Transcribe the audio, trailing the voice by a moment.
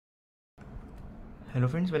Hello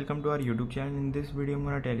friends, welcome to our YouTube channel. In this video I'm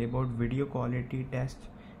going to tell you about video quality test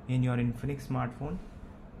in your Infinix smartphone.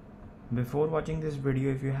 Before watching this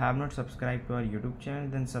video, if you have not subscribed to our YouTube channel,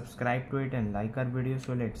 then subscribe to it and like our video.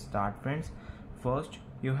 So let's start friends. First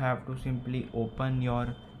you have to simply open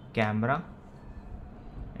your camera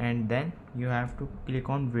and then you have to click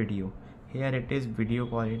on video. Here it is, video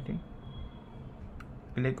quality.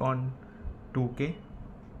 Click on 2K.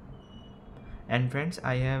 And friends,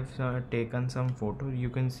 I have taken some photos. You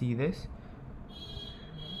can see this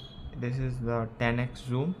is the 10x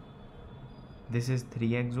zoom, this is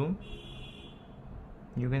 3x zoom.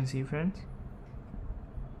 You can see friends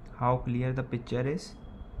how clear the picture is.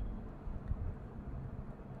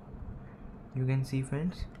 You can see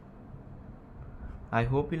friends. I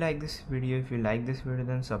hope you like this video. If you like this video,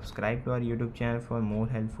 then subscribe to our YouTube channel for more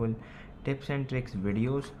helpful tips and tricks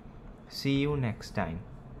videos. See you next time.